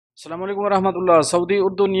अस्सलाम वालेकुम रहमतुल्लाह। सऊदी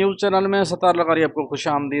उर्दू न्यूज़ चैनल में सत्तार लघारी आपको खुश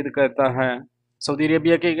आमदीद कहता है। सऊदी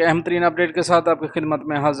अरेबिया की एक अहम तरीन अपडेट के साथ आपकी खिदमत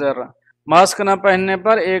में हाजिर। मास्क न पहनने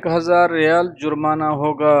पर 1000 रियाल जुर्माना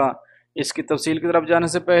होगा। इसकी तफसील की तरफ जाने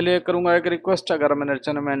से पहले करूंगा एक रिक्वेस्ट, अगर मेरे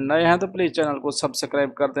चैनल में नए हैं तो प्लीज़ चैनल को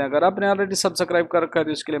सब्सक्राइब कर दें। अगर आपने ऑलरेडी सब्सक्राइब कर रखा है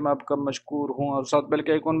तो इसके लिए मैं आपका मशकूर हूँ, और साथ बेल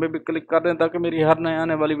के आइकॉन पे भी क्लिक कर दें ताकि मेरी हर नए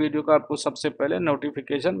आने वाली वीडियो का आपको सबसे पहले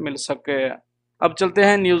नोटिफिकेशन मिल सके। अब चलते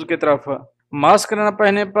हैं न्यूज़ की तरफ। मास्क न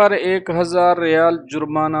पहने पर 1000 रियाल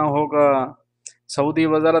जुर्माना होगा। सऊदी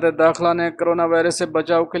वजारत दाखिला ने कोरोना वायरस से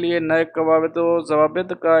बचाव के लिए नए कवायद व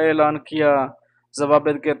ज़वाबित का ऐलान किया।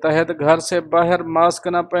 ज़वाबित के तहत घर से बाहर मास्क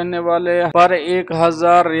न पहनने वाले पर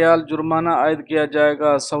 1000 रियाल जुर्माना आयद किया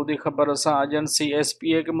जाएगा। सऊदी खबर रसां एजेंसी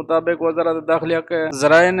SPA के मुताबिक वजारत दाखिला के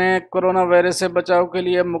ज़राए ने कोरोना वायरस से बचाव के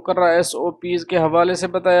लिए मुकर्रा SOPs के हवाले से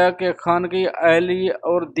बताया कि खानगी, अहली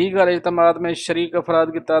और दीगर इज्तिमात में शरीक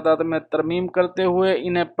अफराद की तादाद में तरमीम करते हुए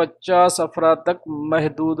इन्हें 50 अफराद तक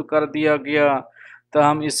महदूद कर दिया गया।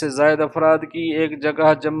 ताहम इससे ज़ायद अफराद की एक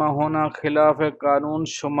जगह जमा होना खिलाफ कानून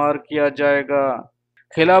शुमार किया जाएगा।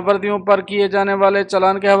 खिलाफ वर्दियों पर किए जाने वाले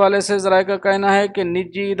चालान के हवाले से ज़राए का कहना है कि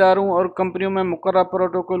निजी इदारों और कंपनियों में मुकर्रर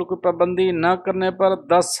प्रोटोकॉल की पाबंदी न करने पर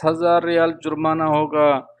 10,000 रियाल जुर्माना होगा,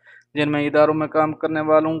 जिनमें इदारों में काम करने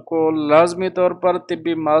वालों को लाजमी तौर पर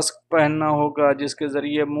तिब्बी मास्क पहनना होगा जिसके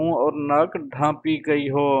ज़रिए मुंह और नाक ढांपी गई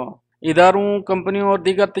हो। इदारों, कंपनियों और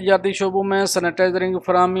दीगर तजारती शोबों में सैनिटाइजरिंग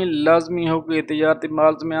फराहमी लाजमी होगी। तजारती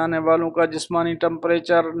माल्स में आने वालों का जिस्मानी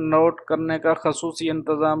टेम्परेचर नोट करने का खसूसी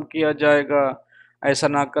इंतज़ाम किया जाएगा। ऐसा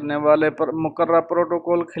न करने वाले पर मुकर्रर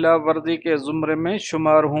प्रोटोकॉल खिलाफ वर्जी के ज़ुमरे में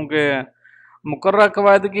शुमार होंगे। मुकर्रर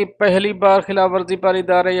कवायद की पहली बार खिलाफ वर्जी पर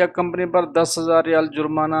इदारे या कंपनी पर 10,000 रियाल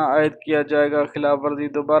जुर्माना आयद किया जाएगा। खिलाफ वर्जी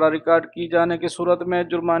दोबारा रिकॉर्ड की जाने की सूरत में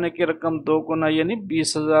जुर्माने की रकम 2 गुना यानी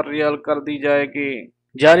 20,000 रियाल कर दी जाएगी।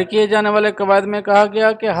 जारी किए जाने वाले कवायद में कहा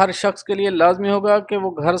गया कि हर शख्स के लिए लाजमी होगा कि वो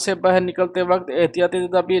घर से बाहर निकलते वक्त एहतियाती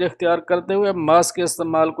तदाबीर इख्तियार करते हुए मास्क के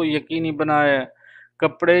इस्तेमाल को यकीनी बनाए,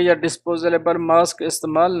 कपड़े या डिस्पोजेबल मास्क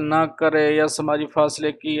इस्तेमाल न करे या समाजी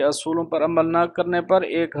फासले की असूलों पर अमल न करने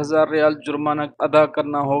पर 1000 रियाल जुर्माना अदा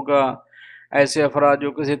करना होगा। ऐसे अफराद जो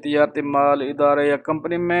किसी तिजारती माल, इदारे या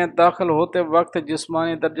कंपनी में दाखिल होते वक्त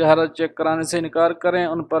जिस्मानी दर्जा हरारत चेक कराने से इनकार करें,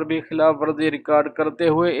 उन पर भी खिलाफ वर्जी रिकॉर्ड करते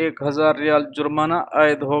हुए 1000 रियाल जुर्माना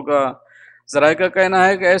आयद होगा। ज़राए का कहना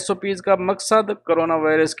है कि SOPs का मकसद कोरोना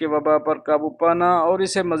वायरस की वबा पर काबू पाना और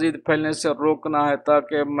इसे मजीद फैलने से रोकना है,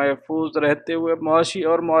 ताकि महफूज रहते हुए मुआशी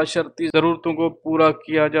और मुआशरती ज़रूरतों को पूरा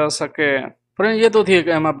किया जा सके। फ्रेंड, ये तो थी एक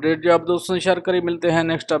अहम अपडेट जो आप दोस्तों से शेयर करी। मिलते हैं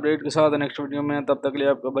नेक्स्ट अपडेट के साथ नेक्स्ट वीडियो में, तब तक के लिए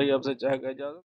आपका भाई आपसे चाहेगा इजाज़त।